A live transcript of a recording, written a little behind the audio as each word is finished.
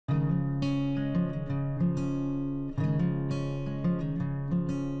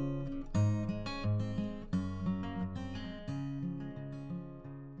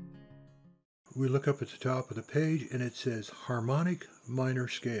we look up at the top of the page and it says Harmonic Minor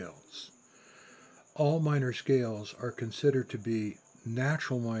Scales. All minor scales are considered to be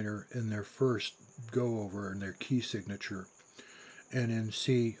natural minor in their first go-over and their key signature. And in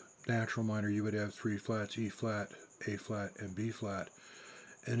C natural minor you would have 3 flats, E flat, A flat, and B flat.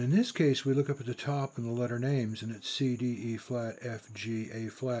 And in this case we look up at the top in the letter names and it's C, D, E flat, F, G, A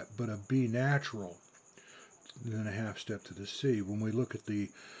flat, but a B natural, and then a half step to the C. When we look at the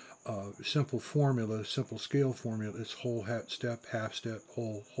simple formula, simple scale formula, it's whole, half step,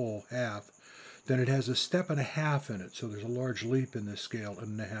 whole, whole, half. Then it has a step and a half in it, so there's a large leap in this scale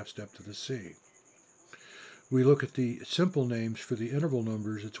and a half step to the C. We look at the simple names for the interval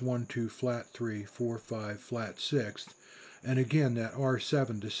numbers. It's 1, 2, flat 3, 4, 5, flat 6th. And again, that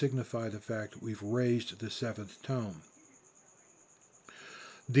R7 to signify the fact that we've raised the 7th tone.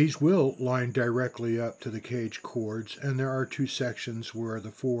 These will line directly up to the cage chords, and there are 2 sections where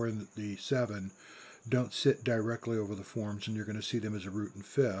the 4 and the 7 don't sit directly over the forms, and you're going to see them as a root and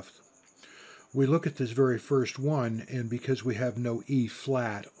 5th. We look at this very first one, and because we have no E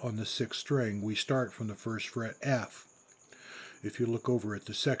flat on the 6th string, we start from the 1st fret F. If you look over at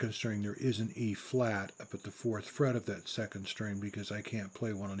the 2nd string, there is an E flat up at the 4th fret of that 2nd string because I can't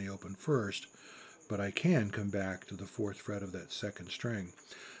play one on the open 1st, but I can come back to the 4th fret of that 2nd string.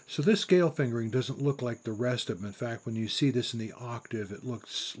 So this scale fingering doesn't look like the rest of them. In fact, when you see this in the octave, it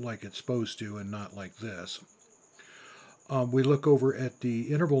looks like it's supposed to and not like this. We look over at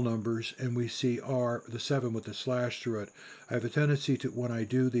the interval numbers and we see R, the 7 with the slash through it. I have a tendency to, when I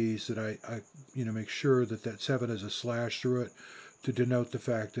do these, that I make sure that that 7 has a slash through it to denote the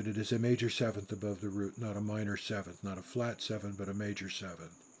fact that it is a major 7th above the root, not a minor 7th, not a flat 7, but a major 7.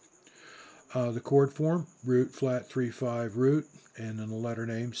 The chord form, root, flat, 3, 5, root, and then the letter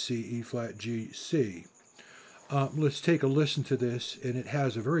name, C, E flat, G, C. Let's take a listen to this, and it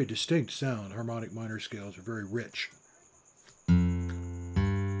has a very distinct sound. Harmonic minor scales are very rich.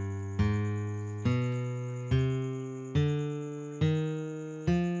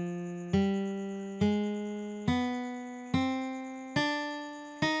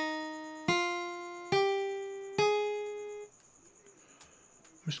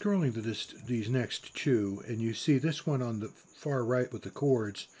 I'm scrolling to these next 2, and you see this one on the far right with the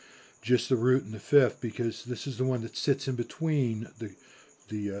chords, just the root and the 5th, because this is the one that sits in between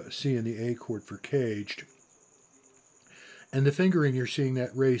the C and the A chord for caged. And the fingering, you're seeing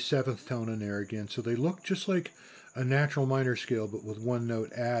that raised 7th tone in there again, so they look just like a natural minor scale, but with 1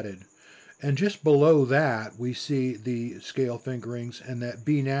 note added. And just below that, we see the scale fingerings and that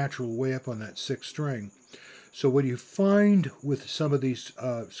B natural way up on that 6th string. So what you find with some of these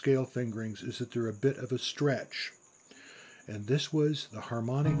scale fingerings is that they're a bit of a stretch. And this was the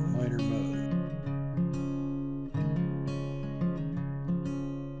harmonic minor mode.